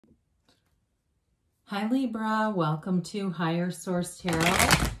Hi Libra, welcome to Higher Source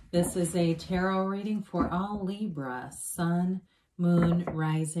Tarot. This is a tarot reading for all Libra, Sun, Moon,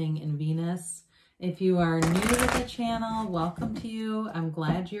 Rising, and Venus. If you are new to the channel, welcome to you. I'm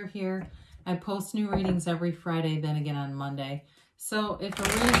glad you're here. I post new readings every Friday, then again on Monday. So if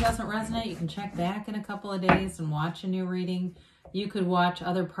a reading doesn't resonate, you can check back in a couple of days and watch a new reading. You could watch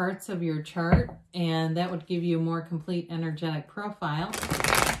other parts of your chart, and that would give you a more complete energetic profile.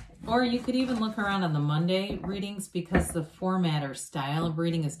 Or you could even look around on the Monday readings because the format or style of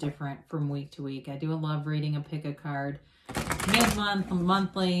reading is different from week to week. I do a love reading, a pick a card. Mid-month,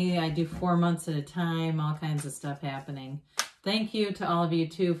 monthly, I do 4 months at a time, all kinds of stuff happening. Thank you to all of you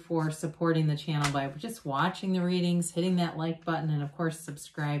too for supporting the channel by just watching the readings, hitting that like button, and of course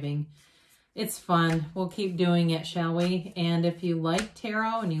subscribing. It's fun. We'll keep doing it, shall we? And if you like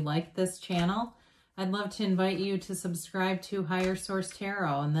tarot and you like this channel, I'd love to invite you to subscribe to Higher Source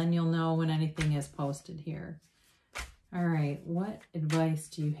Tarot, and then you'll know when anything is posted here. All right, what advice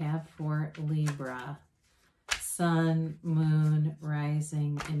do you have for Libra? Sun, Moon,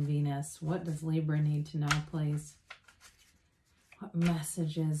 Rising, and Venus. What does Libra need to know, please? What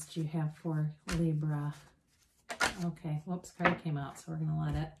messages do you have for Libra? Okay, whoops, card came out, so we're going to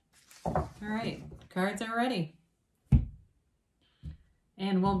let it. All right, cards are ready.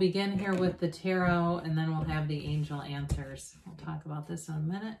 And we'll begin here with the tarot, and then we'll have the angel answers. We'll talk about this in a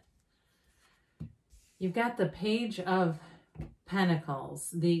minute. You've got the Page of Pentacles,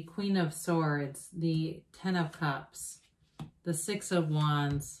 the Queen of Swords, the Ten of Cups, the Six of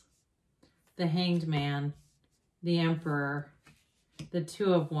Wands, the Hanged Man, the Emperor, the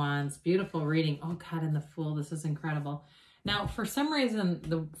Two of Wands. Beautiful reading. Oh, God, and the Fool. This is incredible. Now, for some reason,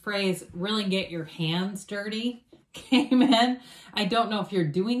 the phrase, really get your hands dirty, came in. I don't know if you're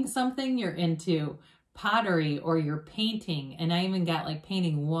doing something, you're into pottery or you're painting, and I even got like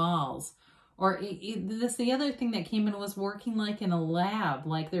painting walls. Or the other thing that came in was working like in a lab,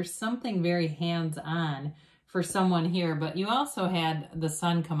 like there's something very hands-on for someone here. But you also had the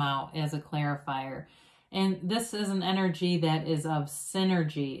Sun come out as a clarifier, and this is an energy that is of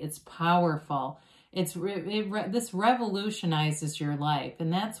synergy. It's powerful. This revolutionizes your life,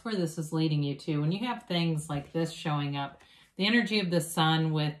 and that's where this is leading you to. When you have things like this showing up, the energy of the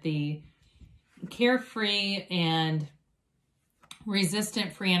Sun with the carefree and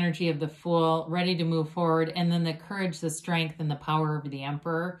resistant free energy of the Fool, ready to move forward, and then the courage, the strength, and the power of the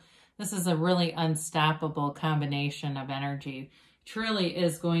Emperor. This is a really unstoppable combination of energy. Truly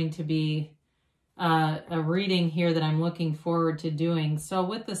is going to be a reading here that I'm looking forward to doing. So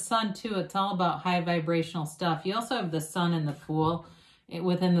with the Sun too, it's all about high vibrational stuff. You also have the Sun and the Fool.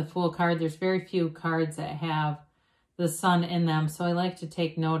 Within the Fool card, there's very few cards that have the Sun in them, so I like to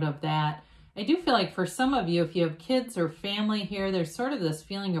take note of that. I do feel like for some of you, if you have kids or family here, there's sort of this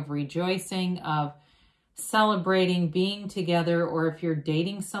feeling of rejoicing, of celebrating, being together, or if you're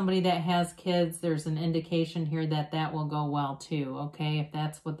dating somebody that has kids, there's an indication here that that will go well too, okay, if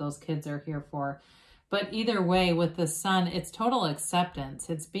that's what those kids are here for. But either way, with the Sun, it's total acceptance.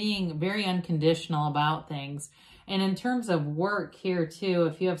 It's being very unconditional about things. And in terms of work here too,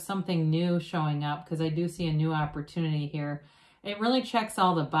 if you have something new showing up, because I do see a new opportunity here, it really checks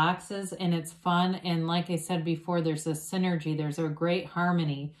all the boxes and it's fun. And like I said before, there's a synergy. There's a great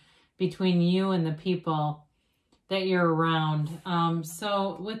harmony between you and the people that you're around.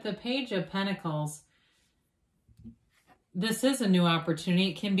 So with the Page of Pentacles, this is a new opportunity.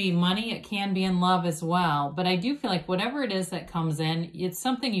 It can be money, it can be in love as well. But I do feel like whatever it is that comes in, it's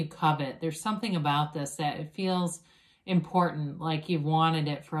something you covet. There's something about this that it feels important, like you've wanted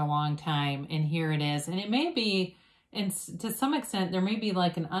it for a long time, and here it is. And it may be, and to some extent, there may be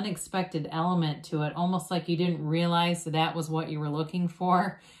like an unexpected element to it, almost like you didn't realize that that was what you were looking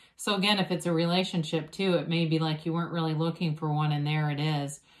for. So again, if it's a relationship too, it may be like you weren't really looking for one and there it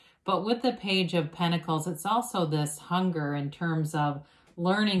is. But with the Page of Pentacles, it's also this hunger in terms of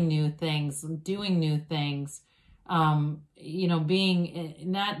learning new things, doing new things, you know, being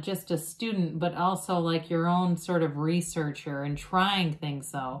not just a student, but also like your own sort of researcher and trying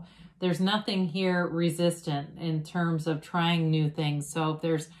things though. There's nothing here resistant in terms of trying new things. So if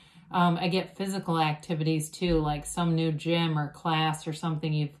there's, I get physical activities too, like some new gym or class or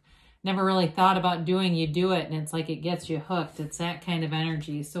something you've never really thought about doing, you do it and it's like it gets you hooked. It's that kind of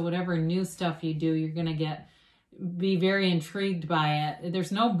energy. So whatever new stuff you do, you're going to be very intrigued by it.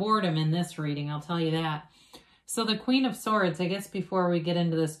 There's no boredom in this reading, I'll tell you that. So the Queen of Swords, I guess before we get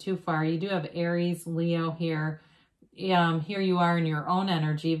into this too far, you do have Aries, Leo here. Here you are in your own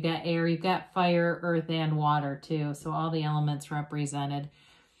energy. You've got air, you've got fire, earth, and water too. So all the elements represented.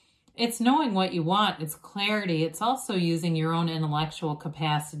 It's knowing what you want. It's clarity. It's also using your own intellectual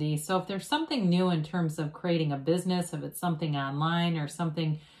capacity. So if there's something new in terms of creating a business, if it's something online or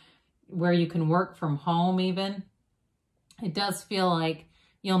something where you can work from home even, it does feel like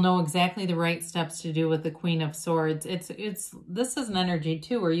you'll know exactly the right steps to do with the Queen of Swords. This is an energy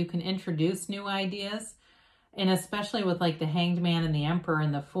too where you can introduce new ideas, and especially with like the Hanged Man and the Emperor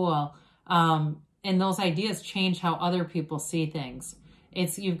and the Fool. And those ideas change how other people see things.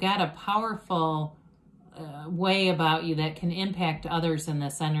 You've got a powerful way about you that can impact others in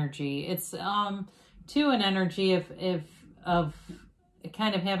this energy. It's too an energy of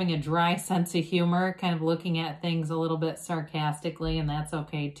kind of having a dry sense of humor, kind of looking at things a little bit sarcastically, and that's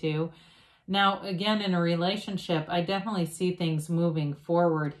okay too. Now, again, in a relationship, I definitely see things moving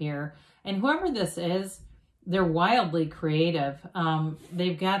forward here. And whoever this is, they're wildly creative.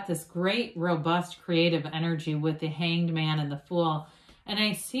 They've got this great, robust, creative energy with the Hanged Man and the Fool. And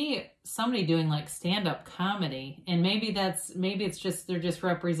I see somebody doing like stand-up comedy. And maybe it's just, they're just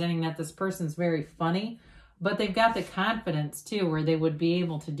representing that this person's very funny, but they've got the confidence too, where they would be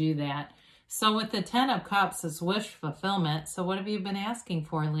able to do that. So with the 10 of Cups, it's wish fulfillment. So what have you been asking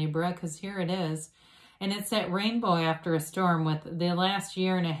for, Libra? Because here it is. And it's that rainbow after a storm. With the last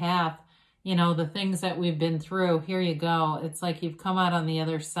year and a half, you know, the things that we've been through, here you go. It's like you've come out on the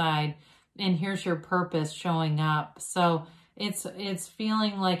other side, and here's your purpose showing up. So it's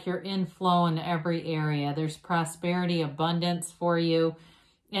feeling like you're in flow in every area. There's prosperity, abundance for you,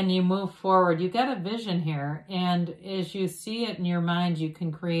 and you move forward. You've got a vision here, and as you see it in your mind, you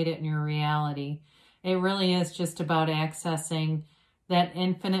can create it in your reality. It really is just about accessing that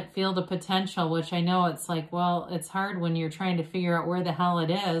infinite field of potential, which I know it's like, well, it's hard when you're trying to figure out where the hell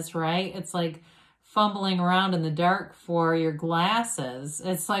it is, right? It's like fumbling around in the dark for your glasses.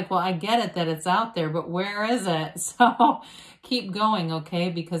 It's like, well, I get it that it's out there, but where is it? So keep going, okay?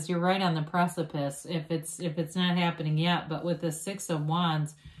 Because you're right on the precipice if it's not happening yet. But with the 6 of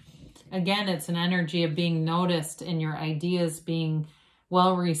Wands, again, it's an energy of being noticed and your ideas being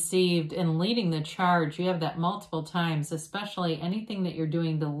well received and leading the charge. You have that multiple times, especially anything that you're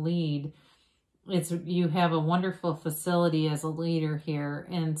doing to lead. You have a wonderful facility as a leader here.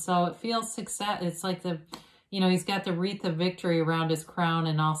 And so it feels success. It's like he's got the wreath of victory around his crown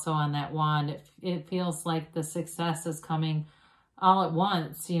and also on that wand. It feels like the success is coming all at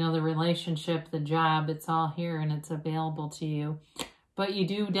once. You know, the relationship, the job, it's all here and it's available to you. But you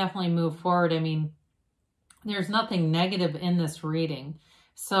do definitely move forward. I mean, there's nothing negative in this reading.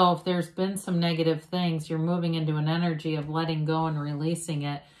 So if there's been some negative things, you're moving into an energy of letting go and releasing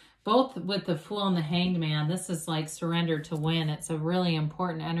it. Both with the Fool and the Hanged Man, this is like surrender to win. It's a really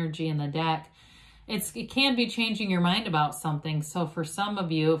important energy in the deck. It can be changing your mind about something. So for some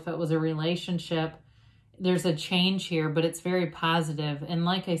of you, if it was a relationship, there's a change here, but it's very positive. And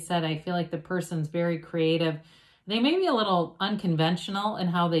like I said, I feel like the person's very creative. They may be a little unconventional in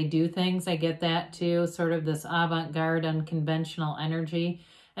how they do things. I get that too, sort of this avant-garde, unconventional energy.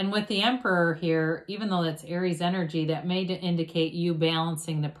 And with the Emperor here, even though that's Aries energy, that may indicate you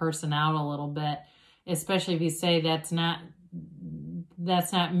balancing the person out a little bit, especially if you say that's not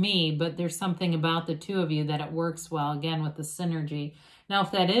me, but there's something about the two of you that it works well, again, with the synergy. Now,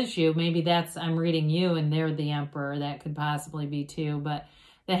 if that is you, maybe I'm reading you and they're the Emperor. That could possibly be too. But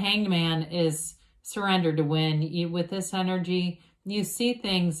the Hanged Man is surrender to win. With this energy, you see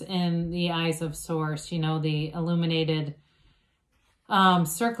things in the eyes of Source, you know, the illuminated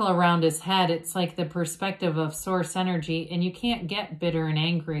circle around his head. It's like the perspective of Source energy, and you can't get bitter and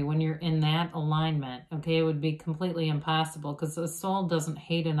angry when you're in that alignment, okay? It would be completely impossible because the soul doesn't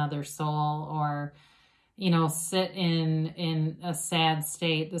hate another soul or, you know, sit in a sad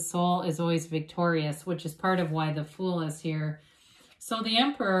state. The soul is always victorious, which is part of why the Fool is here. So the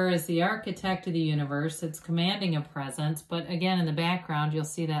Emperor is the architect of the universe. It's commanding a presence, but again, in the background, you'll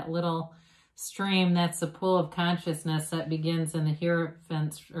see that little stream. That's the pool of consciousness that begins in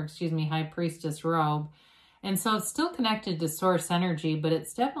the High Priestess robe. And so it's still connected to Source energy, but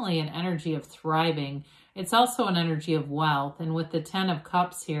it's definitely an energy of thriving. It's also an energy of wealth. And with the 10 of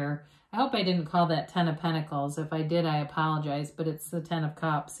Cups here, I hope I didn't call that 10 of Pentacles. If I did, I apologize, but it's the 10 of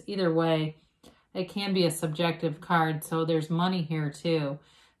Cups. Either way, it can be a subjective card, so there's money here too.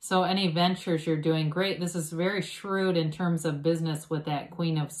 So any ventures you're doing, great. This is very shrewd in terms of business with that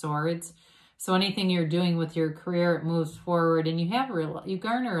Queen of Swords. So anything you're doing with your career, it moves forward, and you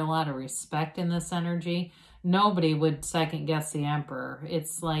garner a lot of respect in this energy. Nobody would second guess the Emperor.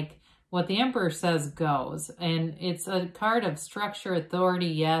 It's like what the Emperor says goes, and it's a card of structure, authority,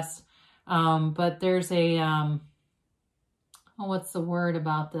 yes, but there's a what's the word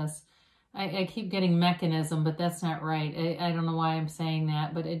about this? I keep getting mechanism, but that's not right. I don't know why I'm saying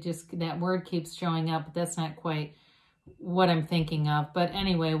that, but it just, that word keeps showing up, but that's not quite what I'm thinking of. But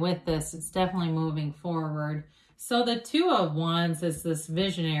anyway, with this, it's definitely moving forward. So the Two of Wands is this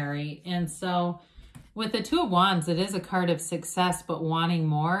visionary. And so with the Two of Wands, it is a card of success, but wanting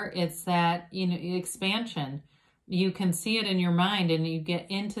more. It's that, you know, expansion. You can see it in your mind and you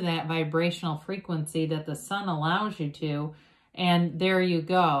get into that vibrational frequency that the sun allows you to. And there you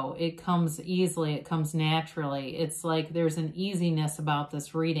go. It comes easily. It comes naturally. It's like there's an easiness about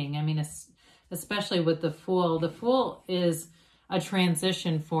this reading. I mean, especially with the Fool. The Fool is a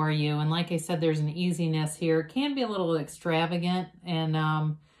transition for you. And like I said, there's an easiness here. It can be a little extravagant.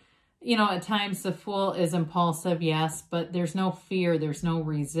 And, you know, at times the Fool is impulsive, yes, but there's no fear. There's no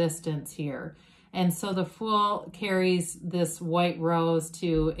resistance here. And so the Fool carries this white rose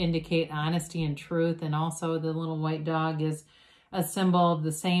to indicate honesty and truth. And also the little white dog is a symbol of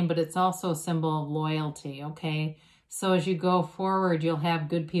the same, but it's also a symbol of loyalty, okay? So as you go forward, you'll have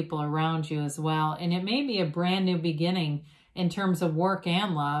good people around you as well. And it may be a brand new beginning in terms of work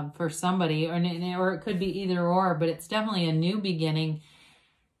and love for somebody, or it could be either or, but it's definitely a new beginning.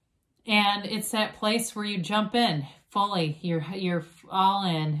 And it's that place where you jump in fully. You're all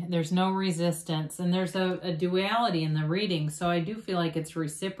in. There's no resistance. And there's a duality in the reading. So I do feel like it's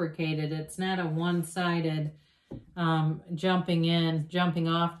reciprocated. It's not a one-sided jumping in, jumping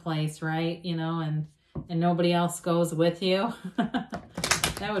off place, right? You know, and nobody else goes with you.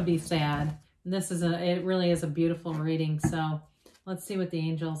 That would be sad. This is it really is a beautiful reading. So let's see what the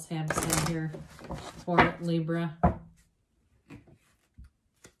angels have to say here for Libra.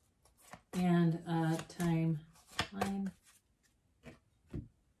 And timeline.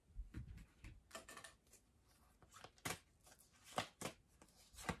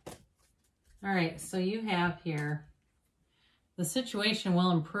 All right, so you have here, the situation will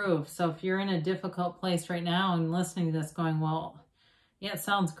improve. So if you're in a difficult place right now and listening to this going, well, yeah, it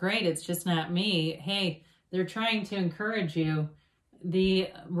sounds great, it's just not me. Hey, they're trying to encourage you. The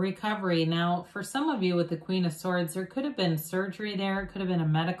recovery. Now, for some of you with the Queen of Swords, there could have been surgery there. It could have been a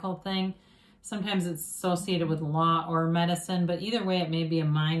medical thing. Sometimes it's associated with law or medicine, but either way, it may be a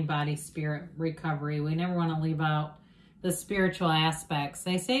mind, body, spirit recovery. We never want to leave out the spiritual aspects.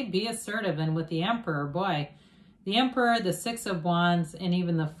 They say be assertive, and with the Emperor, boy, the Emperor, the Six of Wands, and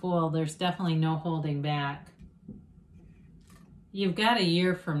even the Fool, there's definitely no holding back. You've got a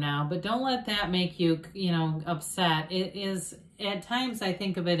year from now, but don't let that make you, you know, upset. It is, at times I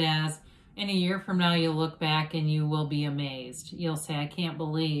think of it as, in a year from now, you'll look back and you will be amazed. You'll say, I can't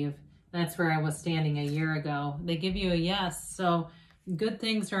believe that's where I was standing a year ago. They give you a yes. So good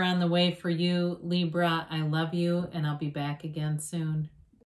things are on the way for you, Libra. I love you, and I'll be back again soon.